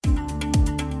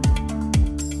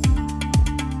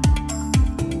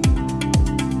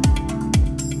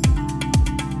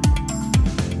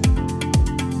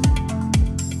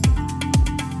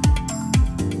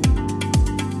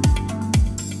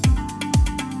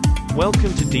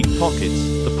Welcome to Deep Pockets,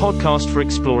 the podcast for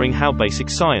exploring how basic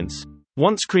science,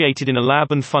 once created in a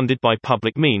lab and funded by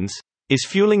public means, is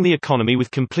fueling the economy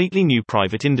with completely new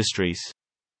private industries.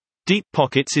 Deep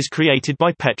Pockets is created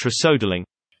by Petra Soderling.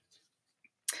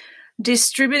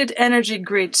 Distributed energy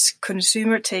grids,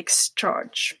 consumer takes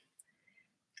charge.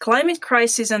 Climate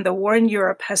crisis and the war in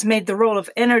Europe has made the role of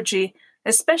energy,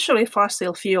 especially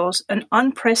fossil fuels, an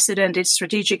unprecedented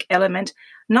strategic element,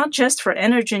 not just for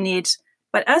energy needs,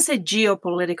 but as a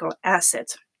geopolitical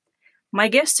asset. My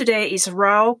guest today is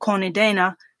Rao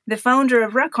Konidena, the founder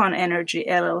of Rakon Energy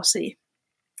LLC.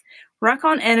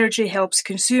 Rakon Energy helps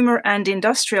consumer and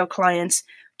industrial clients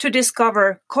to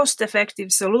discover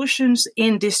cost-effective solutions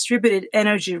in distributed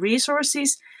energy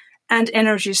resources and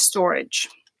energy storage.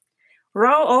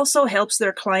 Rao also helps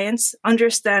their clients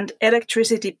understand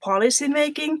electricity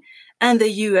policymaking and the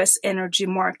U.S. energy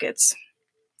markets.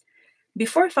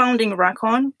 Before founding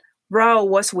Rakon, Rao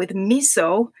was with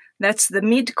MISO, that's the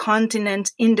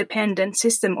Mid-Continent Independent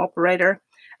System Operator,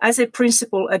 as a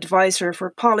principal advisor for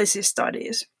policy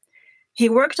studies. He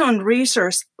worked on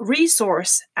resource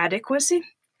adequacy,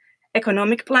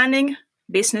 economic planning,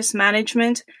 business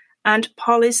management, and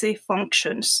policy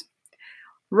functions.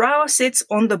 Rao sits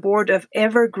on the board of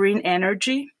Evergreen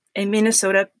Energy, a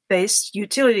Minnesota-based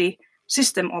utility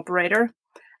system operator,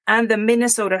 and the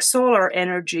Minnesota Solar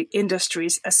Energy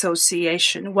Industries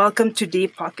Association. Welcome to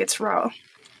Deep Pockets, Rao.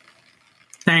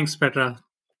 Thanks, Petra.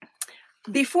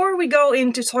 Before we go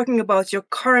into talking about your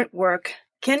current work,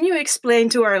 can you explain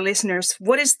to our listeners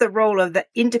what is the role of the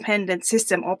Independent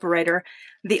System Operator,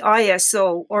 the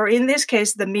ISO, or in this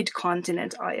case, the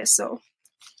Mid-Continent ISO?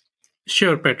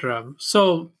 Sure, Petra.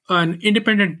 So an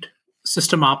independent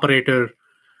system operator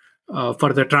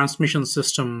for the transmission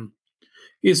system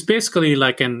is basically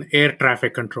like an air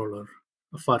traffic controller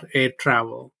for air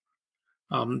travel.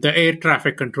 The air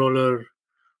traffic controller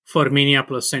for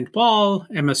Minneapolis-St. Paul,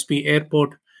 MSP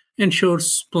Airport,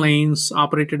 ensures planes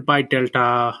operated by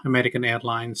Delta, American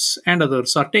Airlines, and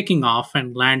others are taking off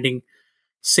and landing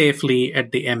safely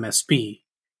at the MSP.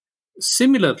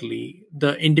 Similarly,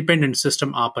 the independent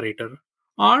system operator,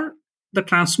 or the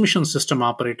transmission system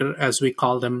operator, as we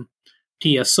call them,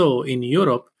 TSO in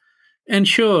Europe,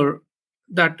 ensure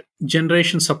that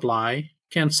generation supply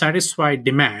can satisfy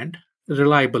demand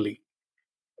reliably,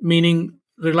 meaning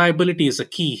reliability is a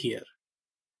key here.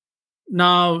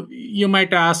 Now, you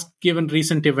might ask, given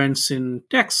recent events in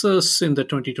Texas in the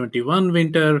 2021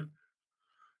 winter,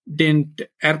 didn't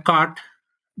ERCOT,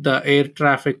 the air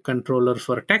traffic controller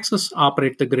for Texas,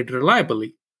 operate the grid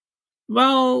reliably?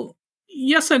 Well,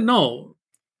 yes and no.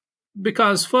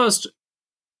 Because first,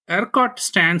 ERCOT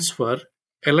stands for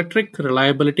Electric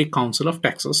Reliability Council of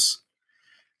Texas.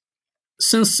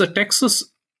 Since the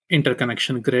Texas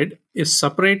interconnection grid is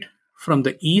separate from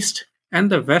the east and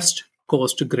the west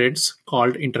coast grids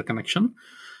called interconnection,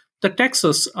 the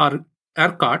Texas or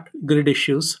ERCOT grid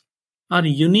issues are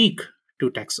unique to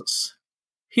Texas.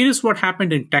 Here is what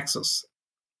happened in Texas.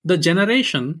 The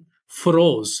generation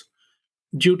froze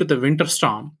due to the winter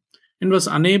storm and was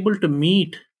unable to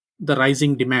meet the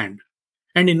rising demand.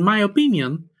 And in my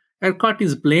opinion, ERCOT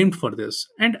is blamed for this.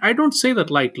 And I don't say that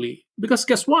lightly, because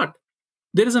guess what?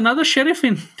 There is another sheriff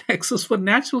in Texas for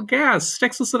natural gas,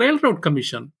 Texas Railroad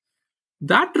Commission.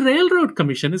 That Railroad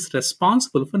Commission is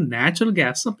responsible for natural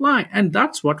gas supply, and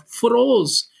that's what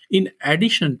froze in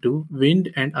addition to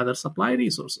wind and other supply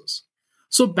resources.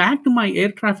 So back to my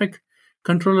air traffic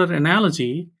controller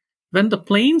analogy, when the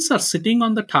planes are sitting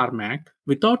on the tarmac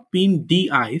without being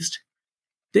de-iced,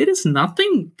 there is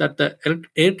nothing that the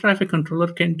air traffic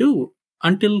controller can do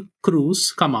until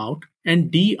crews come out and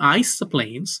de-ice the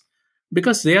planes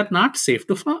because they are not safe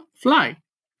to fly.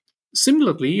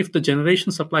 Similarly, if the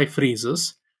generation supply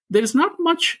freezes, there is not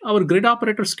much our grid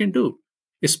operators can do,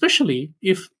 especially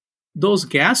if those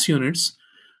gas units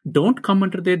don't come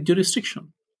under their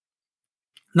jurisdiction.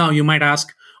 Now, you might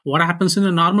ask, what happens in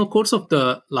the normal course of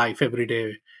the life every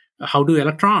day? How do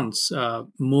electrons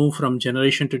move from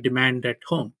generation to demand at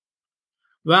home?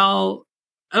 Well,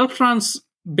 electrons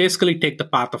basically take the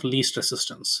path of least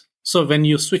resistance. So when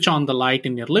you switch on the light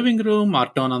in your living room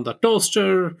or turn on the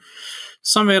toaster,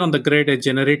 somewhere on the grid, a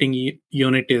generating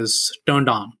unit is turned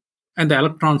on, and the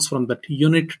electrons from that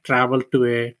unit travel to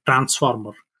a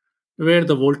transformer where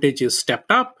the voltage is stepped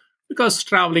up, because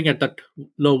traveling at that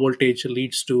low voltage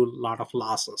leads to a lot of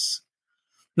losses.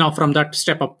 Now, from that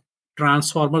step up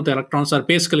transformer, the electrons are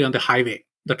basically on the highway,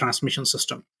 the transmission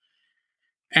system.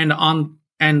 And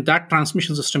that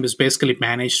transmission system is basically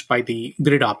managed by the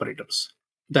grid operators.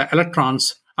 The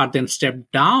electrons are then stepped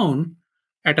down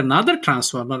at another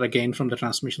transformer again from the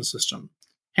transmission system.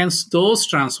 Hence, those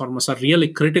transformers are really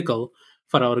critical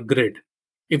for our grid.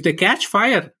 If they catch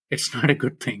fire, it's not a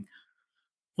good thing.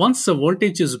 Once the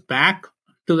voltage is back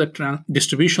to the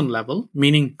distribution level,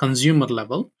 meaning consumer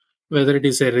level, whether it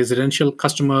is a residential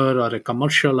customer or a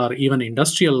commercial or even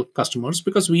industrial customers,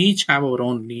 because we each have our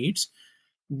own needs,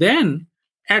 then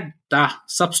at the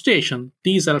substation,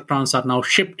 these electrons are now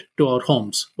shipped to our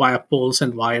homes via poles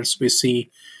and wires we see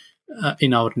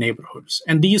in our neighborhoods.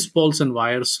 And these poles and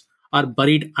wires are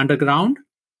buried underground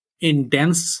in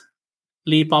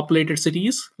densely populated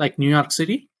cities like New York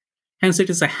City. Hence, it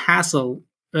is a hassle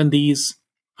when these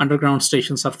underground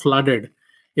stations are flooded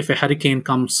if a hurricane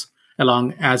comes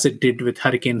along, as it did with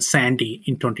Hurricane Sandy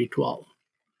in 2012.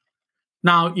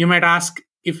 Now, you might ask,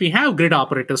 if we have grid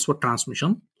operators for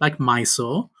transmission, like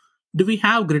MISO, do we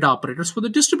have grid operators for the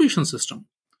distribution system?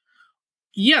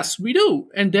 Yes, we do.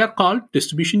 And they are called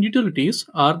distribution utilities,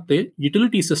 or the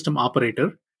utility system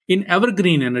operator in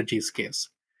Evergreen Energy's case.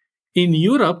 In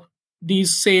Europe,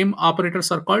 these same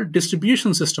operators are called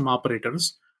distribution system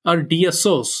operators, or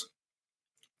DSOs,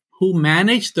 who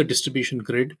manage the distribution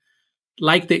grid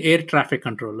like the air traffic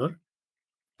controller,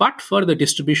 but for the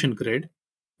distribution grid,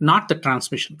 not the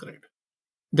transmission grid.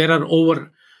 There are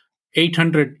over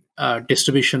 800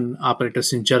 distribution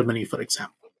operators in Germany, for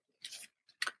example.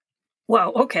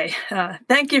 Wow, okay.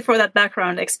 Thank you for that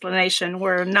background explanation.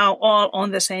 We're now all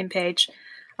on the same page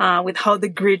with how the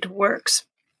grid works.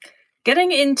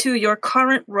 Getting into your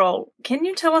current role, can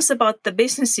you tell us about the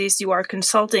businesses you are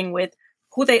consulting with,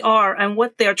 who they are and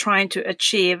what they're trying to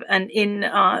achieve, and in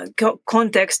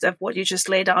context of what you just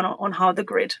laid out on how the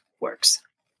grid works?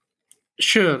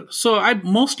 Sure. So I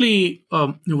mostly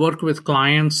work with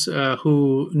clients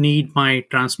who need my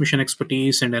transmission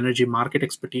expertise and energy market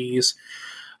expertise.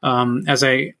 As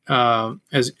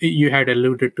you had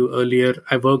alluded to earlier,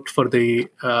 I worked for the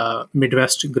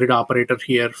Midwest grid operator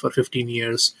here for 15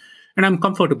 years, and I'm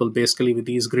comfortable basically with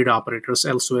these grid operators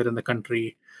elsewhere in the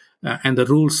country and the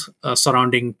rules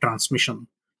surrounding transmission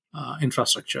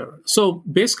infrastructure. So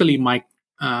basically, my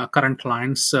current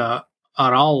clients are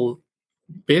all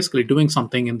basically doing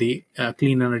something in the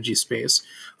clean energy space.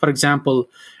 For example,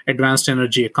 Advanced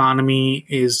Energy Economy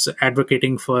is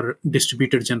advocating for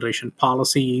distributed generation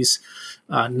policies.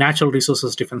 Natural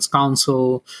Resources Defense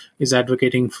Council is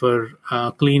advocating for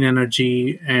clean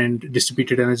energy and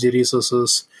distributed energy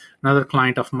resources. Another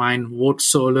client of mine, Vote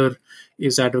Solar,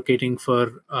 is advocating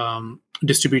for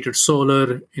distributed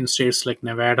solar in states like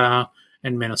Nevada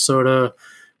and Minnesota.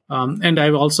 And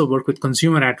I've also worked with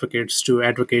consumer advocates to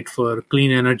advocate for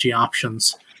clean energy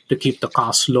options to keep the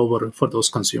costs lower for those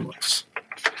consumers.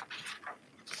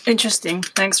 Interesting.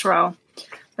 Thanks, Rao.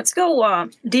 Let's go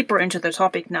deeper into the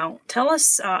topic now. Tell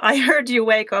us, I heard you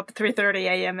wake up 3:30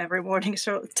 a.m. every morning,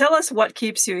 so tell us what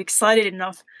keeps you excited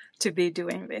enough to be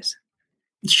doing this.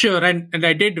 Sure, and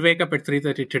I did wake up at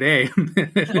 3:30 today.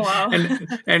 Wow.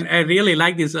 and I really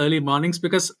like these early mornings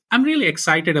because I'm really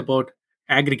excited about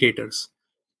aggregators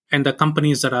and the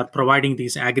companies that are providing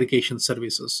these aggregation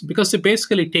services, because they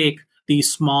basically take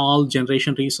these small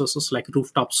generation resources like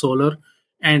rooftop solar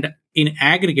and in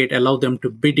aggregate allow them to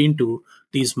bid into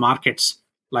these markets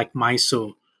like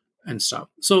MISO and stuff.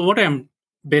 So what I'm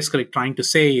basically trying to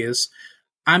say is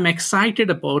I'm excited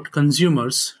about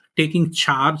consumers taking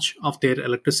charge of their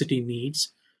electricity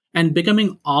needs and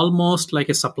becoming almost like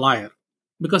a supplier,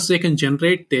 because they can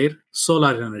generate their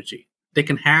solar energy, they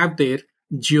can have their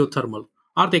geothermal,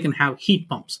 or they can have heat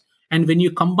pumps. And when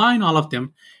you combine all of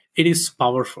them, it is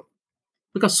powerful,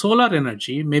 because solar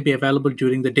energy may be available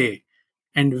during the day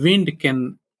and wind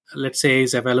can, let's say,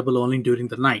 is available only during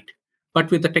the night.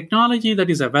 But with the technology that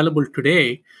is available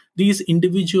today, these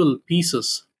individual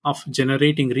pieces of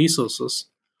generating resources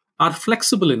are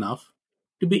flexible enough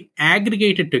to be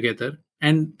aggregated together,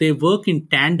 and they work in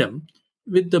tandem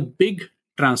with the big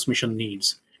transmission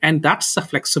needs. And that's the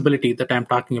flexibility that I'm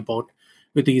talking about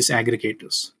with these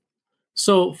aggregators.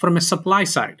 So from a supply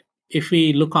side, if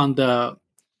we look on the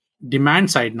demand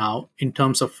side now in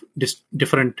terms of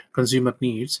different consumer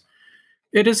needs,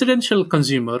 a residential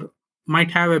consumer might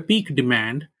have a peak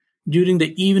demand during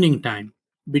the evening time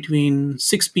between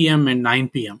 6 p.m. and 9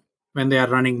 p.m. when they are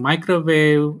running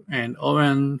microwave and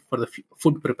oven for the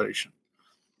food preparation.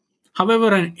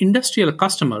 However, an industrial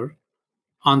customer,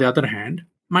 on the other hand,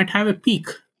 might have a peak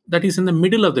that is in the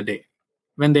middle of the day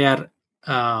when they are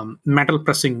metal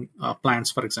pressing plants,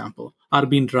 for example, are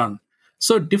being run.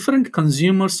 So different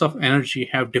consumers of energy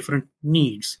have different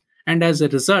needs. And as a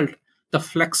result, the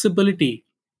flexibility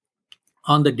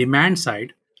on the demand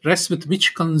side rests with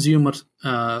which consumer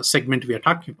segment we are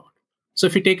talking about. So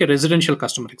if you take a residential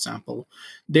customer example,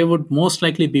 they would most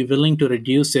likely be willing to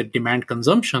reduce their demand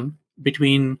consumption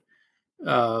between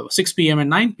 6 p.m. and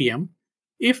 9 p.m.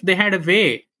 if they had a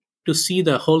way to see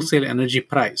the wholesale energy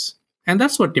price. And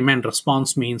that's what demand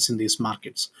response means in these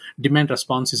markets. Demand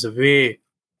response is a way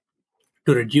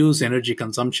to reduce energy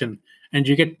consumption, and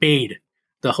you get paid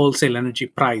the wholesale energy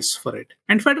price for it.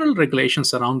 And federal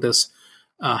regulations around this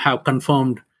have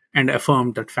confirmed and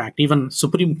affirmed that fact. Even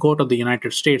Supreme Court of the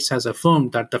United States has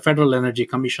affirmed that the Federal Energy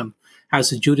Commission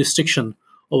has a jurisdiction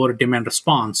over demand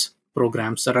response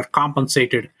programs that are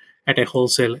compensated at a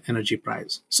wholesale energy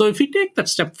price. So if we take that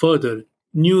step further,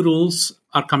 new rules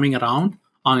are coming around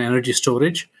on energy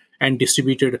storage and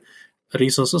distributed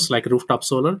resources like rooftop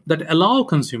solar that allow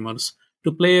consumers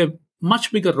to play a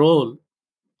much bigger role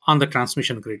on the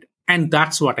transmission grid. And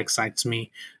that's what excites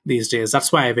me these days.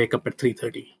 That's why I wake up at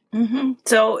 3:30. Mm-hmm.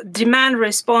 So demand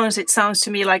response, it sounds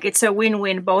to me like it's a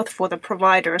win-win both for the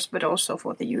providers, but also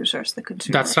for the users, the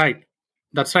consumers. That's right.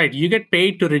 That's right. You get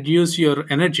paid to reduce your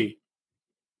energy.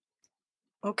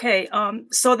 Okay,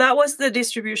 so that was the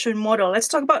distribution model. Let's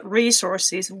talk about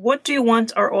resources. What do you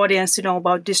want our audience to know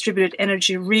about distributed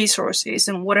energy resources,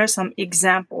 and what are some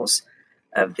examples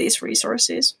of these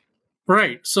resources?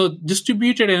 Right. So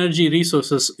distributed energy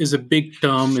resources is a big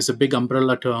term, is a big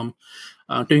umbrella term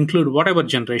to include whatever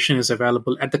generation is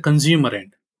available at the consumer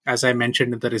end, as I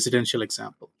mentioned in the residential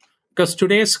example. Because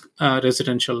today's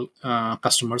residential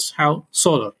customers have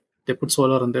solar. They put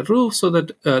solar on their roof, so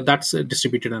that that's a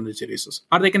distributed energy resource.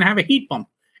 Or they can have a heat pump,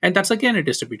 and that's again a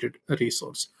distributed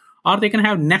resource. Or they can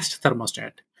have Nest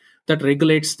thermostat that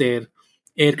regulates their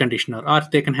air conditioner. Or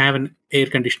they can have an air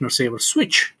conditioner saver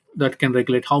switch that can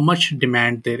regulate how much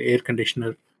demand their air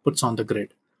conditioner puts on the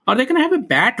grid. Or they can have a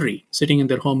battery sitting in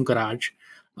their home garage,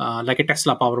 like a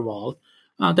Tesla Powerwall,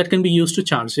 that can be used to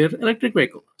charge their electric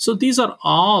vehicle. So these are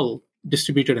all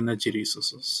distributed energy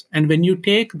resources. And when you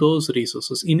take those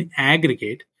resources in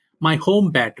aggregate, my home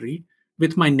battery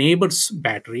with my neighbor's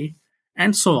battery,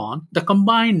 and so on, the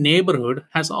combined neighborhood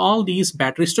has all these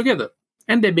batteries together,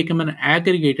 and they become an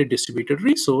aggregated distributed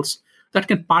resource that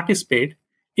can participate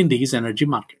in these energy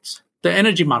markets. The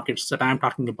energy markets that I'm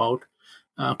talking about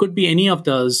could be any of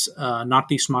those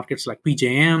Northeast markets like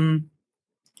PJM,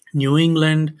 New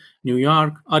England, New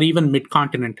York, or even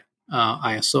mid-continent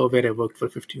ISO, where I worked for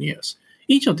 15 years.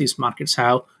 Each of these markets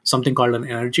have something called an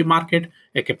energy market,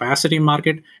 a capacity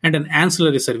market, and an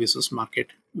ancillary services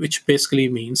market, which basically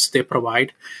means they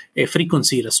provide a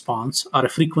frequency response or a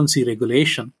frequency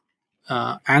regulation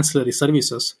ancillary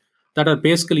services that are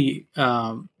basically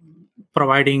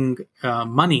providing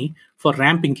money for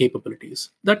ramping capabilities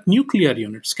that nuclear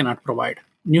units cannot provide.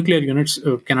 Nuclear units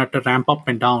cannot ramp up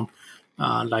and down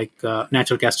like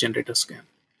natural gas generators can.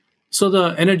 So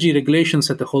the energy regulations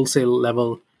at the wholesale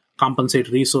level compensate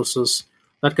resources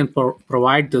that can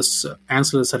provide this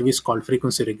ancillary service called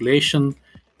frequency regulation.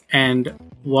 And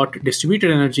what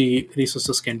distributed energy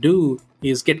resources can do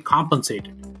is get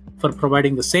compensated for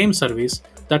providing the same service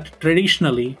that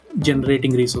traditionally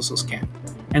generating resources can.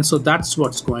 And so that's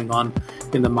what's going on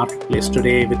in the marketplace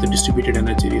today with the distributed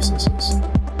energy resources.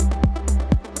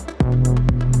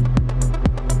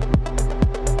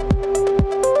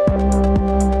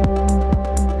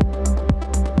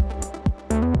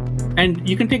 And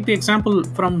you can take the example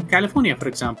from California, for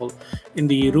example, in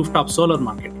the rooftop solar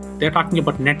market. They're talking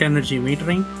about net energy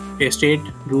metering, a state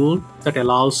rule that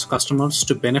allows customers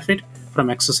to benefit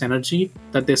from excess energy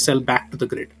that they sell back to the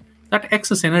grid. That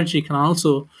excess energy can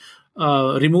also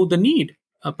remove the need,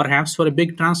 perhaps, for a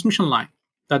big transmission line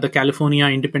that the California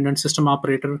Independent System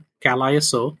Operator,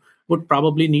 CAL-ISO, would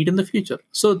probably need in the future.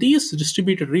 So these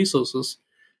distributed resources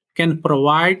can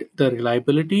provide the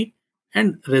reliability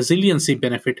and resiliency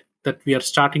benefit that we are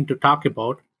starting to talk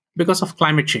about because of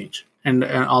climate change and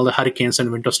all the hurricanes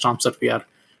and winter storms that we are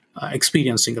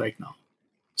experiencing right now.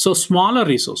 So smaller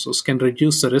resources can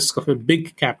reduce the risk of a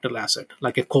big capital asset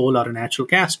like a coal or a natural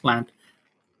gas plant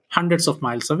hundreds of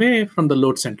miles away from the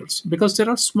load centers because there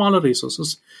are smaller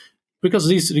resources, because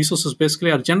these resources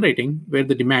basically are generating where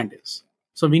the demand is.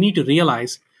 So we need to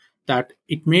realize that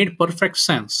it made perfect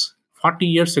sense 40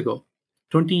 years ago,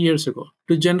 20 years ago,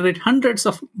 to generate hundreds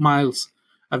of miles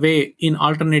away in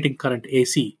alternating current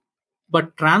AC,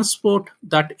 but transport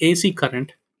that AC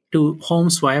current to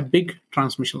homes via big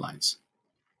transmission lines.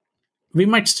 We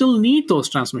might still need those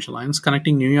transmission lines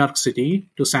connecting New York City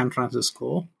to San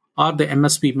Francisco or the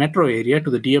MSP metro area to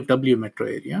the DFW metro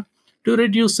area to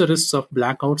reduce the risks of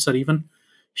blackouts or even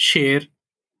share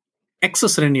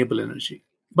excess renewable energy.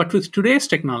 But with today's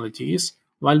technologies,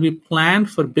 while we plan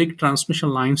for big transmission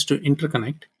lines to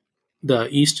interconnect the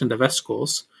East and the West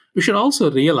Coast, we should also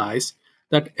realize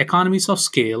that economies of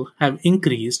scale have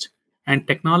increased and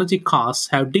technology costs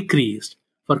have decreased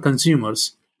for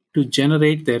consumers to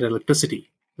generate their electricity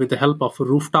with the help of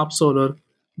rooftop solar,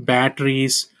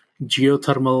 batteries,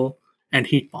 geothermal, and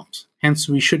heat pumps. Hence,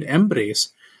 we should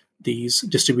embrace these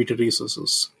distributed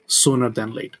resources sooner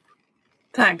than later.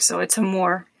 Thanks. So it's a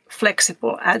more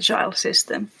flexible, agile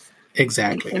system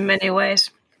Exactly. in many ways.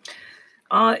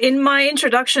 In my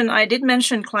introduction, I did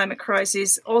mention climate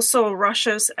crisis, also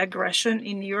Russia's aggression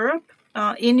in Europe.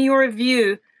 In your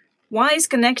view, why is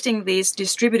connecting these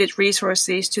distributed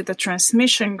resources to the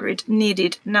transmission grid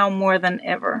needed now more than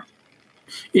ever?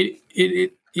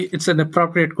 It's an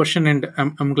appropriate question, and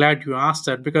I'm glad you asked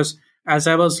that, because as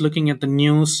I was looking at the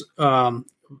news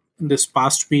this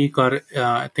past week, or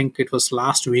I think it was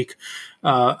last week,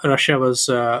 Russia was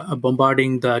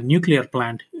bombarding the nuclear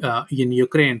plant in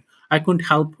Ukraine. I couldn't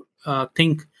help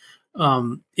think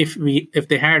if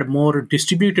they had more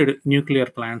distributed nuclear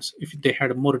plants, if they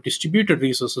had more distributed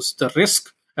resources, the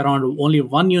risk around only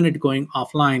one unit going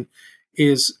offline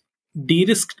is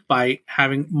de-risked by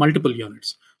having multiple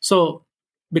units. So,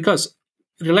 because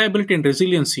reliability and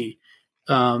resiliency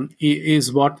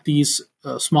is what these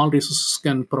small resources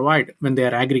can provide when they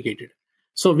are aggregated.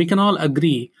 So, we can all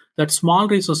agree that small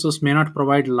resources may not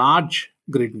provide large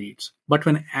grid needs, but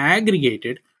when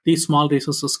aggregated, these small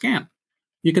resources can.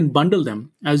 You can bundle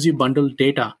them as you bundle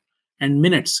data and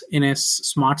minutes in a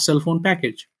smart cell phone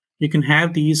package. You can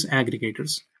have these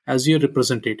aggregators as your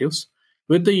representatives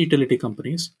with the utility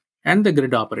companies and the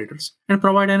grid operators and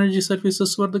provide energy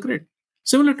services for the grid.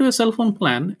 Similar to a cell phone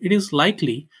plan, it is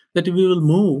likely that we will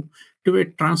move to a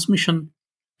transmission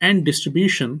and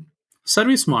distribution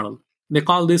service model. They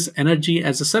call this energy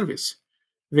as a service,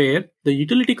 where the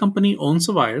utility company owns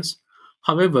the wires.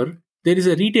 However, there is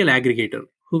a retail aggregator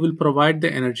who will provide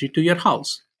the energy to your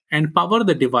house and power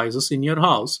the devices in your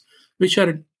house, which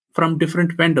are from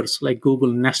different vendors like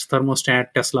Google Nest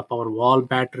thermostat, Tesla Powerwall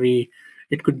battery.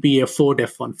 It could be a Ford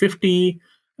F-150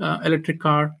 electric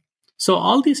car. So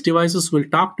all these devices will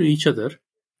talk to each other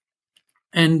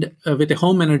and with a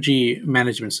home energy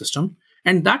management system,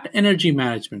 and that energy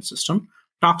management system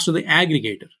talks to the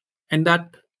aggregator, and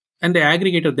the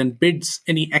aggregator then bids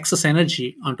any excess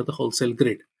energy onto the wholesale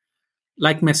grid.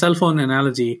 Like my cell phone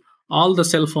analogy, all the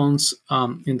cell phones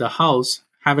in the house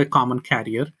have a common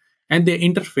carrier, and they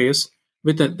interface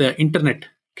with the internet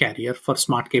carrier for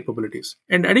smart capabilities.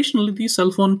 And additionally, these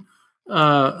cell phones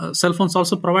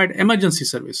also provide emergency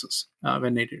services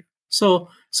when needed. So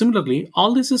similarly,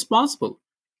 all this is possible.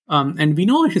 And we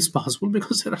know it is possible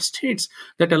because there are states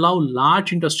that allow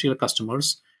large industrial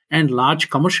customers and large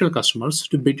commercial customers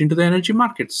to bid into the energy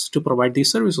markets to provide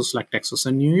these services, like Texas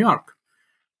and New York.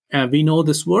 We know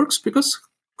this works because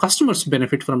customers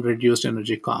benefit from reduced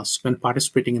energy costs when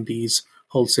participating in these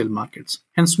wholesale markets.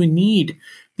 Hence, we need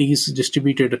these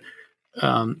distributed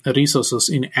resources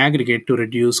in aggregate to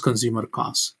reduce consumer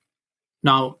costs.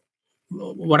 Now,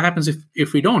 what happens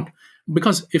if we don't?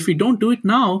 Because if we don't do it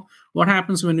now, what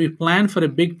happens when we plan for a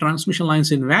big transmission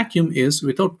lines in vacuum is,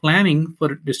 without planning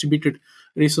for distributed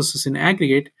resources in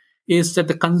aggregate, is that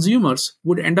the consumers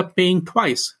would end up paying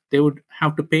twice. They would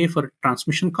have to pay for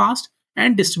transmission cost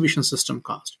and distribution system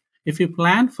cost. If you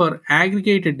plan for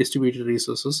aggregated distributed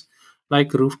resources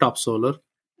like rooftop solar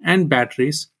and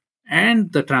batteries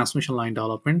and the transmission line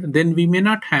development, then we may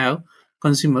not have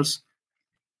consumers.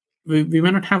 We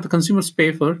may not have the consumers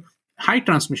pay for high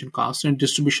transmission costs and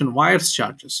distribution wires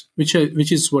charges, which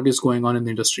is what is going on in the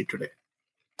industry today.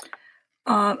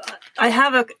 I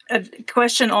have a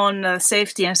question on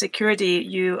safety and security.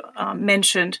 You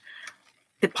mentioned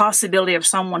the possibility of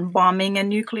someone bombing a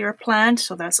nuclear plant,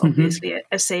 so that's obviously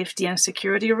a safety and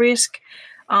security risk.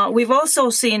 We've also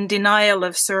seen denial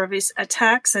of service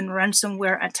attacks and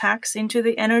ransomware attacks into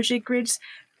the energy grids.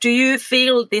 Do you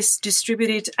feel this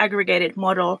distributed aggregated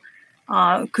model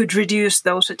could reduce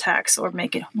those attacks or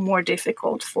make it more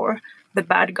difficult for the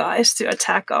bad guys to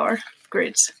attack our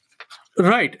grids?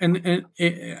 Right, and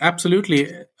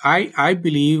absolutely. I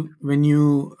believe when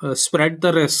you spread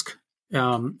the risk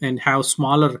and have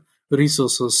smaller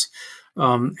resources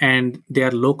and they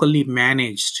are locally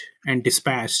managed and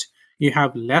dispatched, you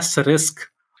have less risk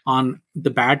on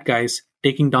the bad guys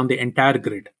taking down the entire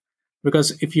grid.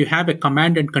 Because if you have a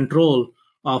command and control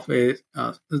of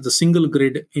the single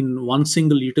grid in one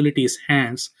single utility's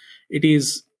hands, it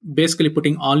is basically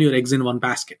putting all your eggs in one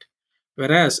basket.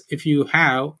 Whereas if you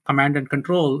have command and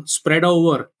control spread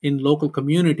over in local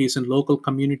communities and local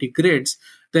community grids,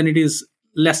 then it is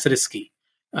less risky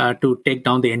to take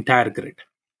down the entire grid.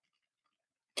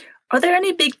 Are there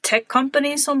any big tech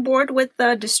companies on board with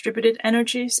the distributed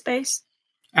energy space?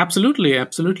 Absolutely,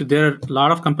 absolutely. There are a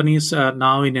lot of companies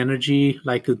now in energy,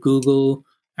 like Google,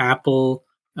 Apple,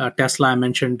 Tesla. I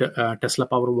mentioned Tesla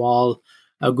Powerwall,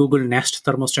 Google Nest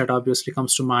thermostat obviously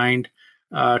comes to mind.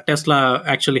 Tesla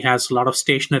actually has a lot of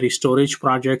stationary storage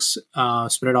projects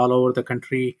spread all over the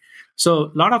country. So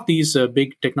a lot of these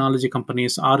big technology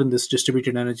companies are in this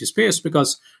distributed energy space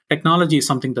because technology is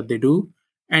something that they do,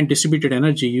 and distributed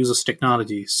energy uses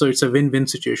technology. So it's a win-win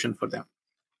situation for them.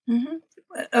 Mm-hmm.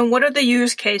 And what are the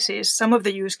use cases, some of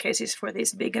the use cases for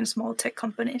these big and small tech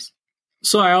companies?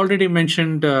 So I already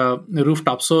mentioned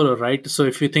rooftop solar, right? So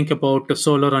if you think about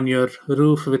solar on your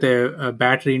roof with a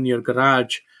battery in your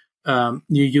garage,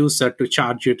 you use that to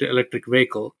charge your electric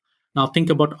vehicle. Now think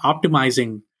about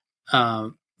optimizing uh,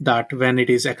 that when it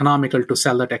is economical to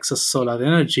sell that excess solar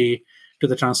energy to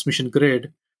the transmission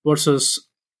grid versus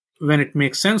when it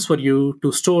makes sense for you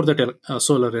to store that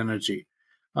solar energy.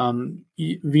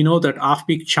 We know that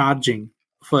off-peak charging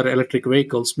for electric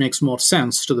vehicles makes more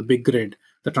sense to the big grid,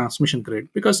 the transmission grid,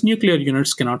 because nuclear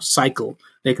units cannot cycle.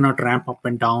 They cannot ramp up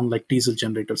and down like diesel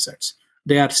generator sets.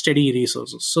 They are steady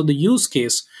resources. So the use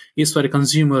case is for a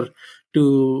consumer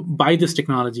to buy this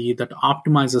technology that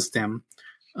optimizes them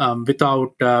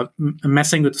without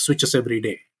messing with the switches every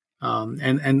day.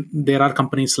 And there are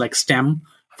companies like STEM,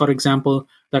 for example,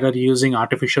 that are using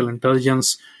artificial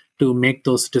intelligence to make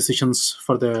those decisions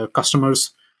for the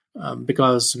customers.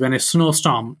 Because when a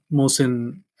snowstorm moves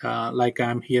in, like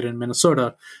I'm here in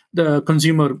Minnesota, the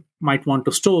consumer might want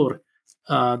to store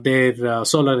their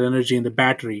solar energy in the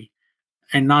battery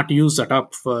and not use that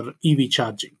up for EV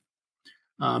charging.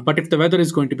 But if the weather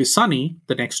is going to be sunny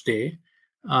the next day,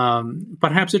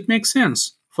 perhaps it makes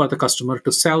sense for the customer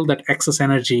to sell that excess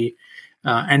energy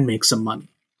and make some money.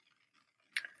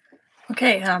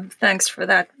 Okay, thanks for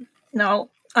that. Now,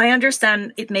 I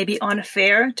understand it may be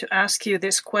unfair to ask you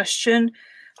this question,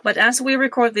 but as we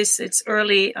record this, it's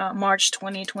early March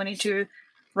 2022.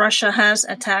 Russia has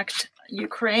attacked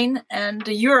Ukraine, and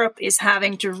Europe is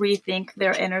having to rethink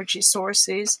their energy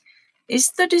sources.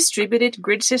 Is the distributed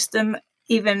grid system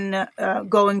even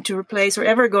going to replace or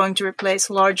ever going to replace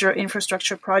larger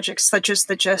infrastructure projects such as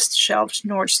the just shelved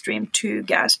Nord Stream 2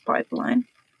 gas pipeline?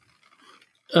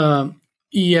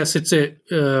 Yes, it's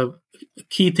a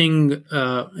key thing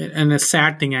and a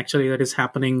sad thing actually that is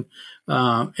happening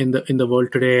in the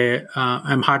world today.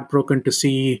 I'm heartbroken to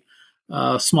see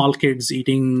small kids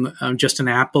eating just an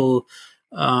apple,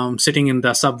 sitting in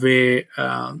the subway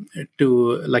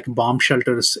to like bomb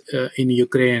shelters in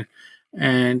Ukraine.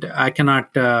 And I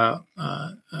cannot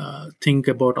think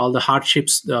about all the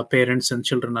hardships the parents and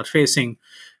children are facing.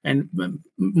 And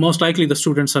most likely the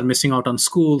students are missing out on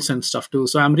schools and stuff too.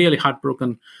 So I'm really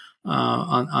heartbroken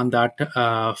on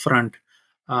that front.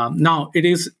 Now, it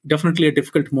is definitely a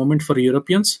difficult moment for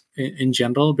Europeans in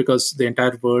general because the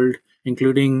entire world,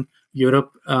 including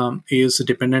Europe, is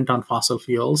dependent on fossil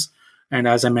fuels. And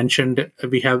as I mentioned,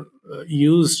 we have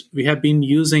been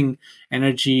using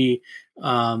energy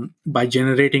by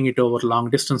generating it over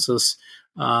long distances.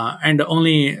 And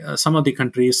only some of the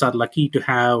countries are lucky to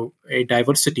have a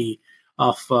diversity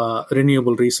of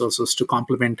renewable resources to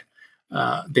complement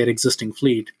their existing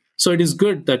fleet. So it is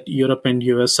good that Europe and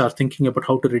US are thinking about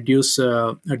how to reduce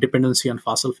dependency on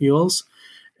fossil fuels.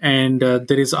 And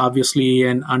there is obviously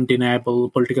an undeniable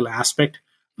political aspect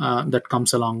that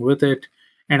comes along with it.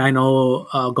 And I know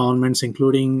governments,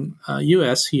 including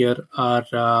US here,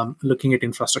 are looking at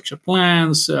infrastructure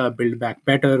plans, build back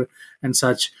better and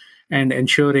such, and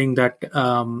ensuring that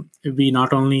we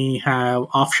not only have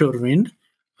offshore wind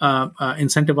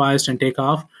incentivized and take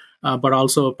off, but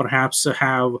also perhaps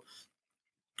have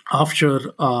offshore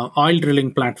oil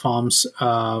drilling platforms,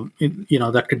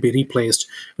 that could be replaced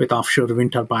with offshore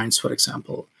wind turbines, for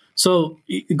example. So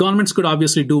governments could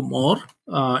obviously do more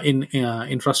in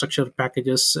infrastructure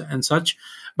packages and such.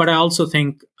 But I also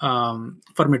think from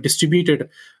a distributed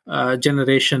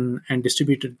generation and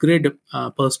distributed grid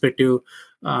perspective,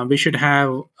 we should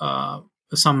have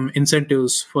some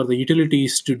incentives for the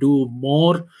utilities to do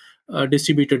more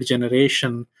distributed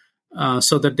generation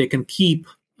so that they can keep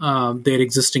their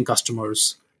existing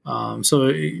customers.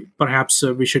 So perhaps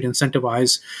we should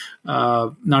incentivize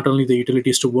not only the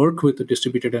utilities to work with the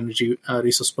distributed energy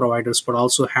resource providers, but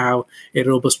also have a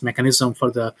robust mechanism for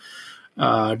the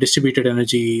distributed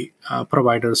energy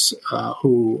providers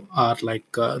who are like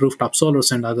rooftop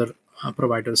solars and other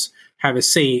providers have a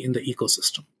say in the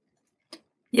ecosystem.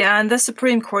 Yeah, and the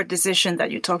Supreme Court decision that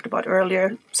you talked about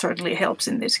earlier certainly helps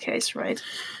in this case, right?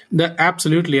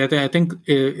 Absolutely. I think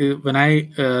when I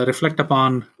reflect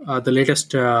upon the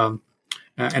latest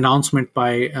announcement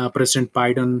by President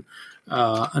Biden,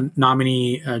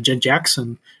 nominee Judge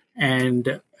Jackson,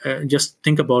 And just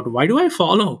think about, why do I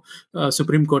follow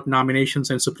Supreme Court nominations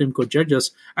and Supreme Court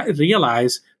judges? I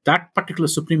realize that particular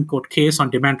Supreme Court case on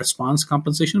demand response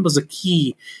compensation was the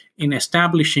key in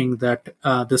establishing that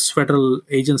this federal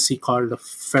agency called the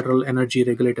Federal Energy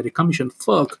Regulatory Commission,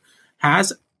 FERC,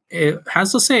 has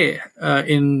a say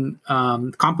in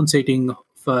compensating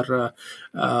for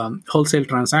wholesale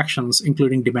transactions,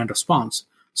 including demand response.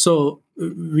 So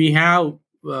we have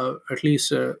at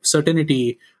least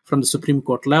certainty from the Supreme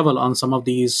Court level on some of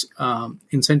these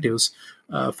incentives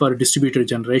for distributed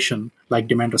generation, like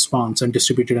demand response and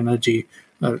distributed energy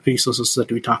resources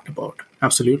that we talked about.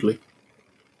 Absolutely.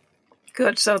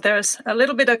 Good. So there's a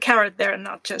little bit of carrot there,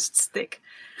 not just stick.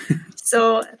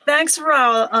 So thanks,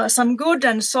 Rao. Some good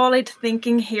and solid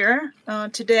thinking here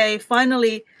today.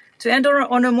 Finally, to end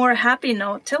on a more happy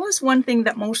note, tell us one thing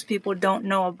that most people don't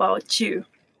know about you.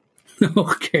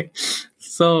 Okay.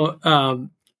 So,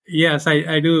 yes,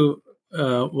 I do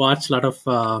watch a lot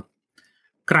of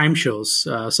crime shows,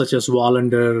 such as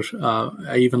Wallander.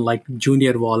 I even like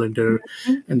Junior Wallander,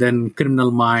 and then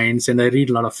Criminal Minds, and I read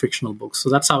a lot of fictional books. So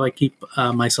that's how I keep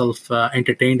myself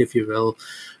entertained, if you will.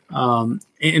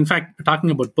 In fact, talking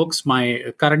about books,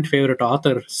 my current favorite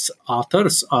authors are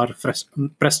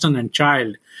Preston and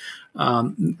Child,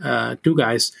 two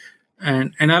guys.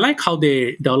 And I like how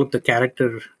they develop the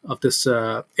character of this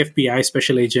FBI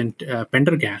special agent,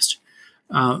 Pendergast.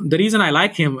 The reason I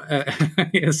like him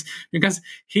is because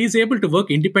he's able to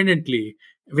work independently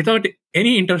without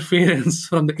any interference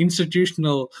from the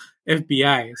institutional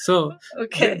FBI. So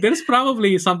there's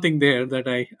probably something there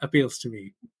that appeals to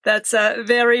me. That's a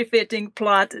very fitting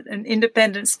plot, an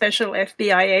independent special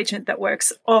FBI agent that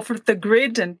works off the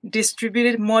grid and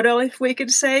distributed model, if we could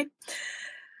say.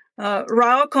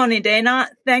 Rao Konidena,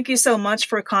 thank you so much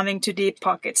for coming to Deep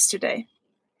Pockets today.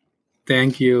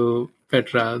 Thank you,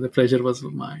 Petra. The pleasure was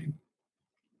mine.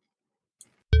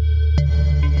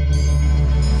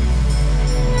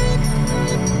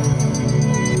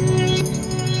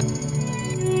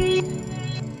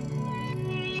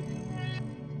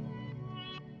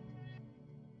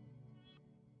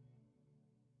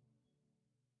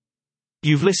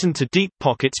 You've listened to Deep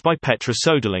Pockets by Petra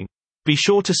Soderling. Be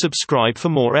sure to subscribe for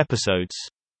more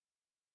episodes.